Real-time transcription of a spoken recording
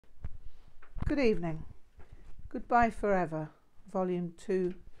Good evening. Goodbye Forever, Volume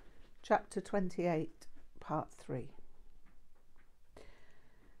 2, Chapter 28, Part 3.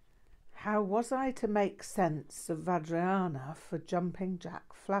 How was I to make sense of Vajrayana for Jumping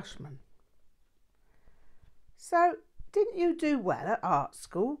Jack Flashman? So, didn't you do well at art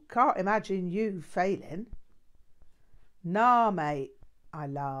school? Can't imagine you failing. Nah, mate, I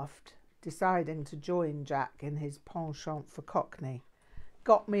laughed, deciding to join Jack in his penchant for Cockney.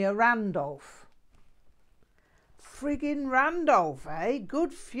 Got me a Randolph. Friggin' Randolph, eh?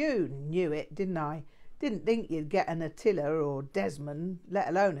 Good few. Knew it, didn't I? Didn't think you'd get an Attila or Desmond, let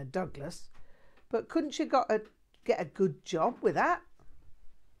alone a Douglas. But couldn't you get a good job with that?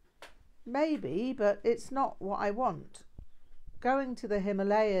 Maybe, but it's not what I want. Going to the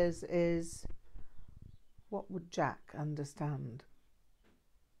Himalayas is... What would Jack understand?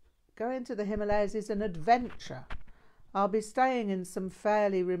 Going to the Himalayas is an adventure. I'll be staying in some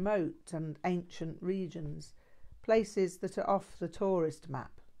fairly remote and ancient regions, places that are off the tourist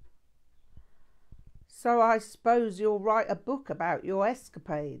map. So I suppose you'll write a book about your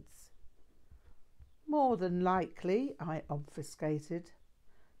escapades? More than likely, I obfuscated.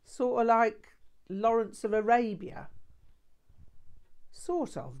 Sort of like Lawrence of Arabia.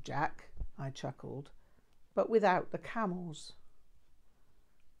 Sort of, Jack, I chuckled, but without the camels.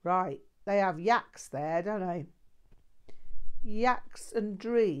 Right, they have yaks there, don't they? Yaks and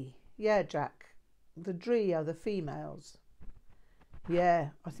dree. Yeah, Jack. The dree are the females. Yeah,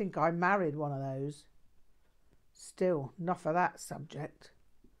 I think I married one of those. Still, enough of that subject.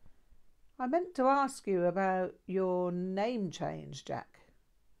 I meant to ask you about your name change, Jack.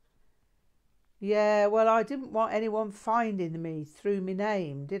 Yeah, well, I didn't want anyone finding me through my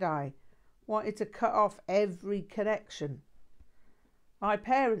name, did I? Wanted to cut off every connection. My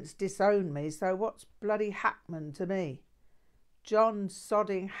parents disowned me, so what's bloody Hackman to me? John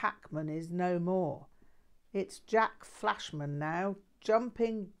Sodding Hackman is no more. It's Jack Flashman now,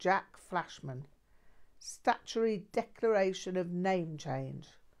 Jumping Jack Flashman. Statutory declaration of name change.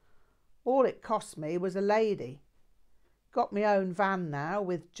 All it cost me was a lady. Got my own van now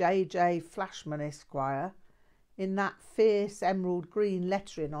with J.J. Flashman Esquire in that fierce emerald green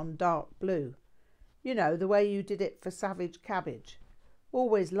lettering on dark blue. You know, the way you did it for Savage Cabbage.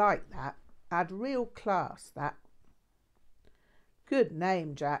 Always liked that. Had real class, that. Good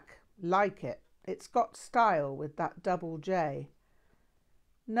name, Jack. Like it. It's got style with that double J.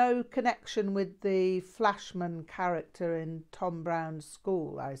 No connection with the Flashman character in Tom Brown's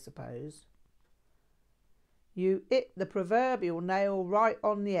School, I suppose. You hit the proverbial nail right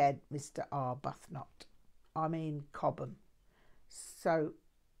on the head, Mr. Arbuthnot. I mean Cobham. So,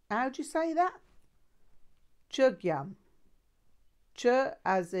 how'd you say that? Chögyam. Ch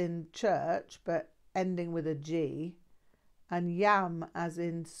as in church, but ending with a G, and yam as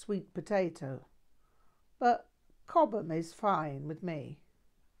in sweet potato. But Cobham is fine with me.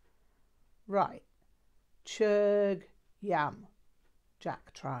 Right. Chögyam,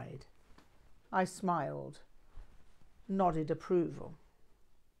 Jack tried. I smiled, nodded approval.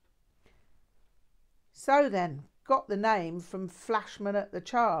 So then, got the name from Flashman at the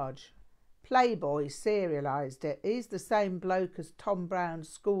Charge. Playboy serialised it. He's the same bloke as Tom Brown's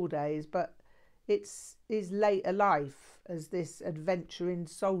School Days, but it's his later life as this adventuring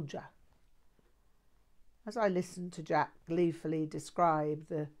soldier. As I listened to Jack gleefully describe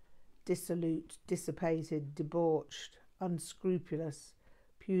the dissolute, dissipated, debauched, unscrupulous,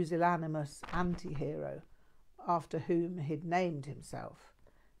 pusillanimous anti-hero after whom he'd named himself,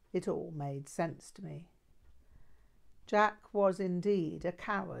 it all made sense to me. Jack was indeed a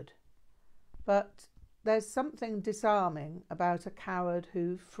coward, but there's something disarming about a coward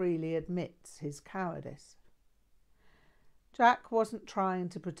who freely admits his cowardice. Jack wasn't trying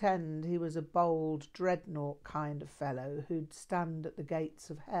to pretend he was a bold, dreadnought kind of fellow who'd stand at the gates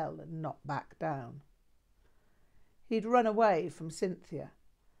of hell and not back down. He'd run away from Cynthia.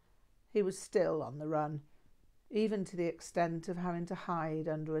 He was still on the run, even to the extent of having to hide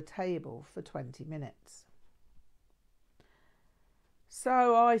under a table for 20 minutes.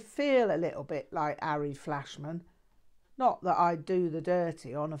 So I feel a little bit like Harry Flashman. Not that I'd do the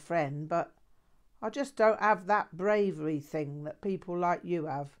dirty on a friend, but I just don't have that bravery thing that people like you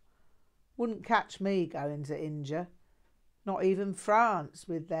have. Wouldn't catch me going to India. Not even France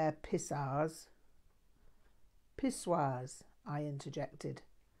with their pissars. Pissoirs, I interjected,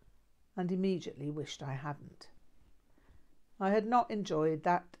 and immediately wished I hadn't. I had not enjoyed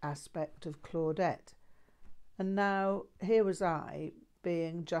that aspect of Claudette, and now here was I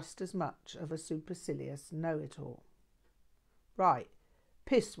being just as much of a supercilious know-it-all. Right,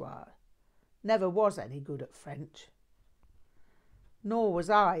 pissoir. Never was any good at French. Nor was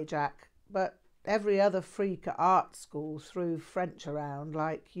I, Jack, but every other freak at art school threw French around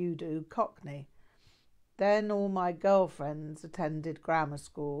like you do Cockney. Then all my girlfriends attended grammar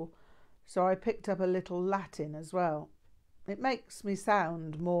school, so I picked up a little Latin as well. It makes me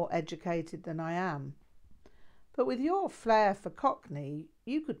sound more educated than I am. But with your flair for Cockney,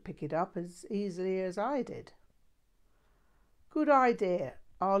 you could pick it up as easily as I did. Good idea.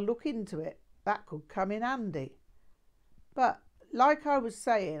 I'll look into it. That could come in handy. But like I was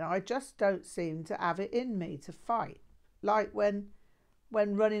saying, I just don't seem to have it in me to fight, like when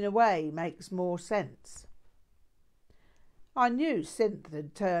running away makes more sense. I knew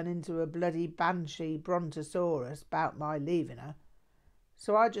Cynthia'd turn into a bloody banshee brontosaurus about my leaving her,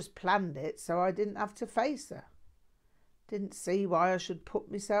 so I just planned it so I didn't have to face her. Didn't see why I should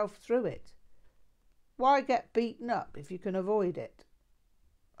put myself through it. Why get beaten up if you can avoid it?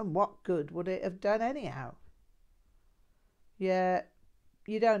 And what good would it have done anyhow? Yeah,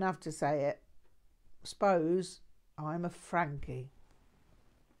 you don't have to say it. Suppose I'm a Frankie.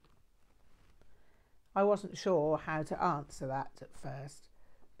 I wasn't sure how to answer that at first,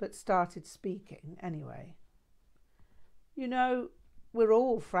 but started speaking anyway. You know, we're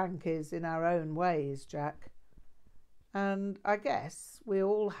all Frankies in our own ways, Jack. And I guess we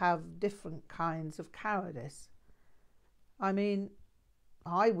all have different kinds of cowardice. I mean,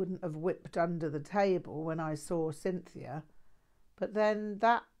 I wouldn't have whipped under the table when I saw Cynthia, but then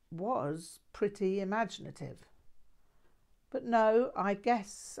that was pretty imaginative. But no, I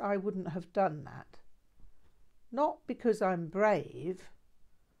guess I wouldn't have done that. Not because I'm brave,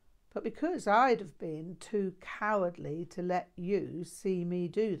 but because I'd have been too cowardly to let you see me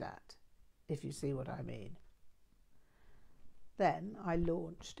do that, if you see what I mean. Then I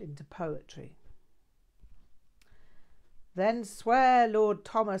launched into poetry. Then swear, Lord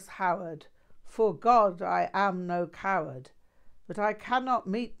Thomas Howard, for God I am no coward, but I cannot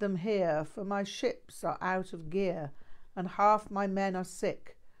meet them here, for my ships are out of gear, and half my men are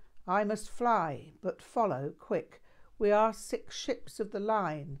sick. I must fly, but follow quick. We are 6 ships of the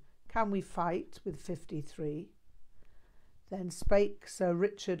line. Can we fight with 53? Then spake Sir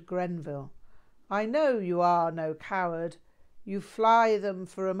Richard Grenville, I know you are no coward. You fly them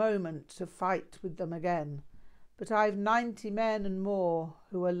for a moment to fight with them again. But I've 90 men and more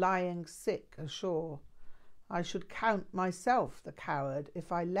who are lying sick ashore. I should count myself the coward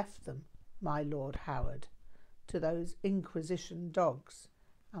if I left them, my Lord Howard, to those Inquisition dogs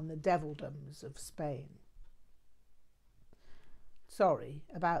and the devildoms of Spain. Sorry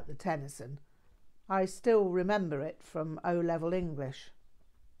about the Tennyson. I still remember it from O-level English.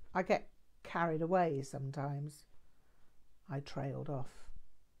 I get carried away sometimes. I trailed off.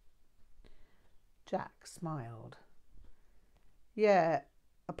 Jack smiled. Yeah,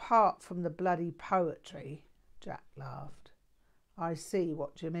 apart from the bloody poetry, Jack laughed. I see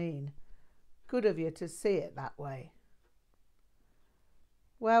what you mean. Good of you to see it that way.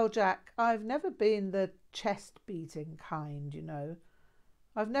 Well, Jack, I've never been the chest-beating kind, you know.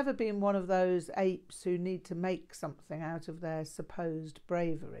 I've never been one of those apes who need to make something out of their supposed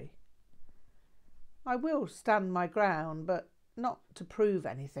bravery. I will stand my ground, but not to prove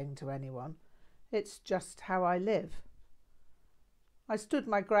anything to anyone. It's just how I live. I stood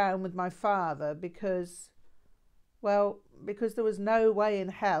my ground with my father because there was no way in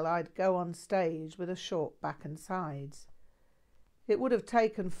hell I'd go on stage with a short back and sides. It would have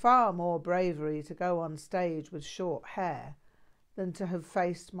taken far more bravery to go on stage with short hair than to have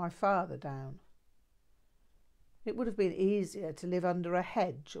faced my father down. It would have been easier to live under a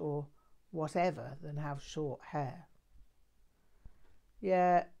hedge or whatever than have short hair.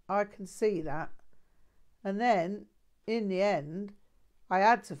 Yeah, I can see that. And then, in the end, I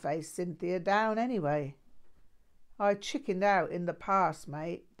had to face Cynthia down anyway. I chickened out in the past,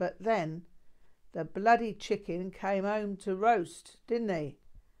 mate, but then the bloody chicken came home to roast, didn't he?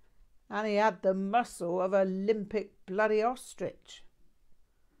 And he had the muscle of a limpic bloody ostrich.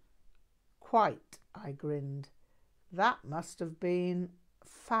 Quite, I grinned. That must have been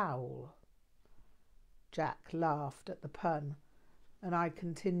foul. Jack laughed at the pun, and I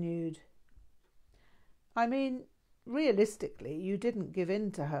continued. I mean, realistically, you didn't give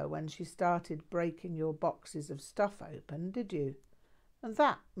in to her when she started breaking your boxes of stuff open, did you? And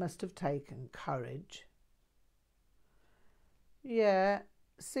that must have taken courage. Yeah,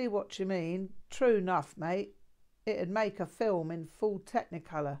 see what you mean. True enough, mate. It'd make a film in full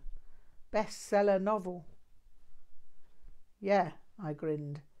technicolor. Bestseller novel. Yeah, I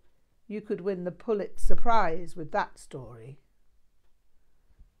grinned. You could win the Pulitzer Prize with that story.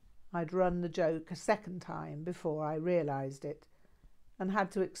 I'd run the joke a second time before I realised it, and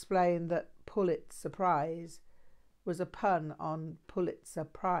had to explain that Pulitzer Prize was a pun on Pulitzer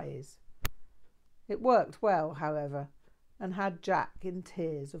Prize. It worked well, however, and had Jack in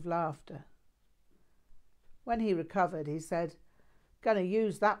tears of laughter. When he recovered, he said, "Gonna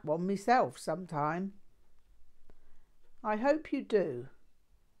use that one myself sometime." I hope you do.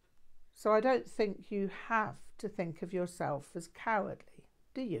 So I don't think you have to think of yourself as cowardly,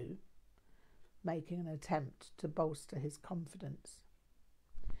 do you? Making an attempt to bolster his confidence.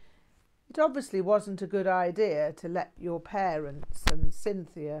 It obviously wasn't a good idea to let your parents and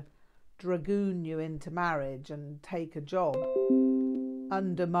Cynthia dragoon you into marriage and take a job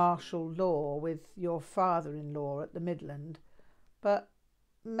under martial law with your father-in-law at the Midland, but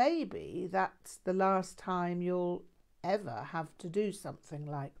maybe that's the last time you'll ever have to do something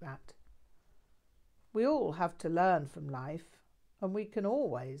like that. We all have to learn from life, and we can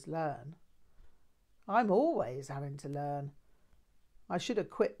always learn. I'm always having to learn. I should have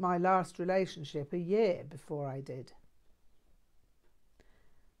quit my last relationship a year before I did.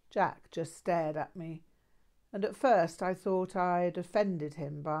 Jack just stared at me, and at first I thought I'd offended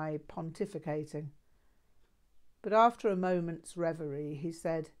him by pontificating. But after a moment's reverie, he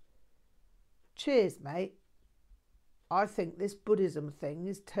said, "Cheers, mate. I think this Buddhism thing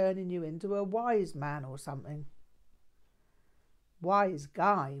is turning you into a wise man or something." "Wise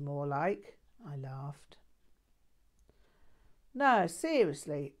guy, more like," I laughed. "No,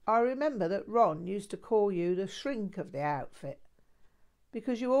 seriously, I remember that Ron used to call you the shrink of the outfit,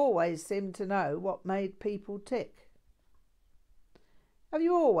 because you always seemed to know what made people tick." "Have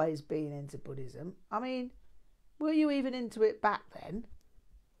you always been into Buddhism? I mean, were you even into it back then?"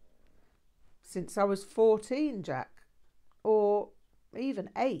 "Since I was 14, Jack, or even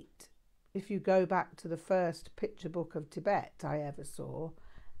 8, if you go back to the first picture book of Tibet I ever saw,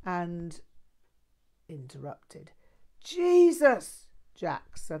 and—" Interrupted. "Jesus!"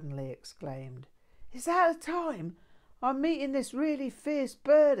 Jack suddenly exclaimed. "Is that the time? I'm meeting this really fierce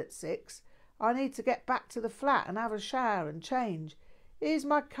bird at 6. I need to get back to the flat and have a shower and change. Here's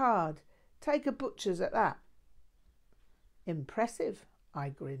my card. Take a butcher's at that." "Impressive," I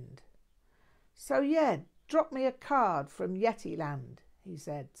grinned. "So yeah, drop me a card from Yetiland," he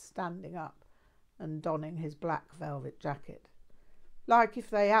said, standing up and donning his black velvet jacket. "Like if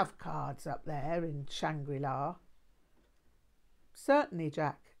they have cards up there in Shangri-La." "Certainly,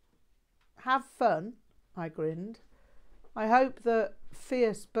 Jack. Have fun," I grinned. "I hope the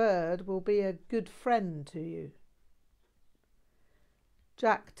fierce bird will be a good friend to you."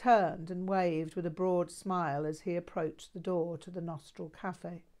 Jack turned and waved with a broad smile as he approached the door to the Nostril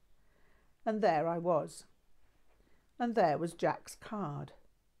Cafe. And there I was. And there was Jack's card.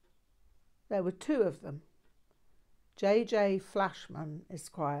 There were 2 of them. J.J. Flashman,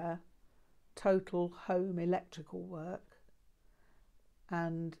 Esquire, total home electrical work,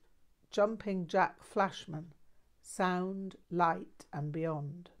 and Jumping Jack Flashman, sound, light and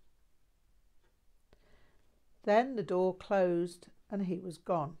beyond. Then the door closed and he was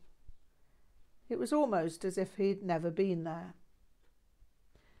gone. It was almost as if he'd never been there.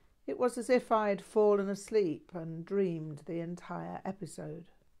 It was as if I'd fallen asleep and dreamed the entire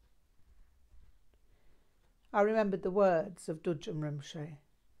episode. I remembered the words of Düd'jom Rinpoche.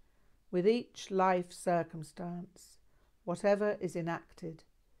 With each life circumstance, whatever is enacted,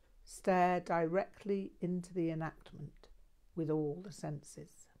 stare directly into the enactment with all the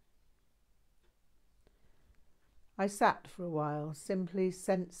senses. I sat for a while, simply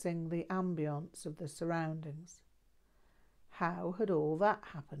sensing the ambience of the surroundings. How had all that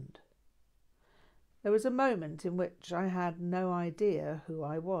happened? There was a moment in which I had no idea who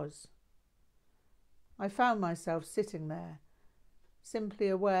I was. I found myself sitting there, simply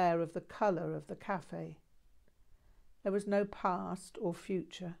aware of the colour of the cafe. There was no past or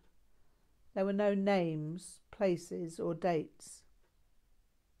future. There were no names, places or dates.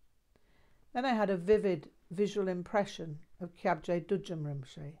 Then I had a vivid visual impression of Kyabjé Düd'jom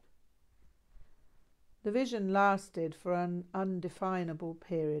Rinpoche. The vision lasted for an undefinable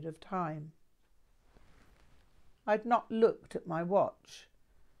period of time. I'd not looked at my watch,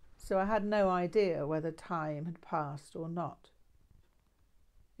 so I had no idea whether time had passed or not.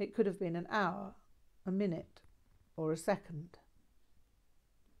 It could have been an hour, a minute, or a second.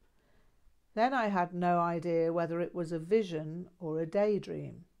 Then I had no idea whether it was a vision or a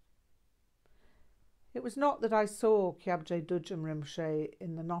daydream. It was not that I saw Kyabjé Düd'jom Rinpoche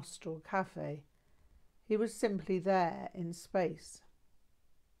in the Nostril Cafe. He was simply there in space.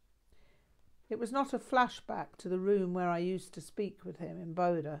 It was not a flashback to the room where I used to speak with him in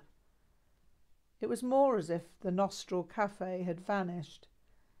Bodha. It was more as if the Nostril Cafe had vanished,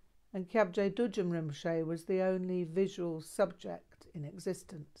 and Kyabjé Düd'jom Rinpoche was the only visual subject in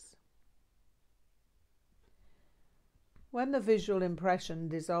existence. When the visual impression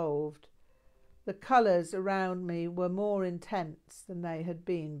dissolved, The colours around me were more intense than they had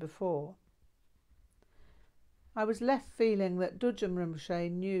been before. I was left feeling that Düd'jom Rinpoche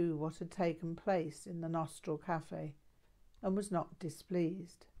knew what had taken place in the Nostril Cafe and was not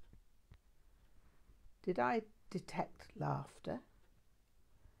displeased. Did I detect laughter?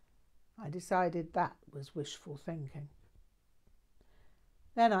 I decided that was wishful thinking.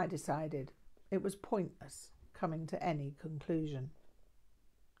 Then I decided it was pointless coming to any conclusion.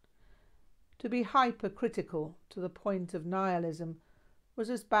 To be hypercritical to the point of nihilism was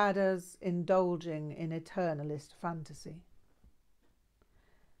as bad as indulging in eternalist fantasy.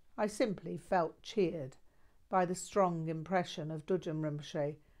 I simply felt cheered by the strong impression of Düd'jom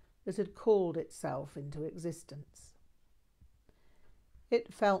Rinpoche that had called itself into existence.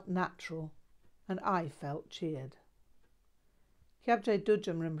 It felt natural, and I felt cheered. Kyabjé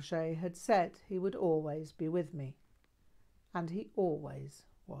Düd'jom Rinpoche had said he would always be with me, and he always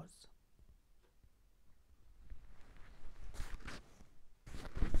was.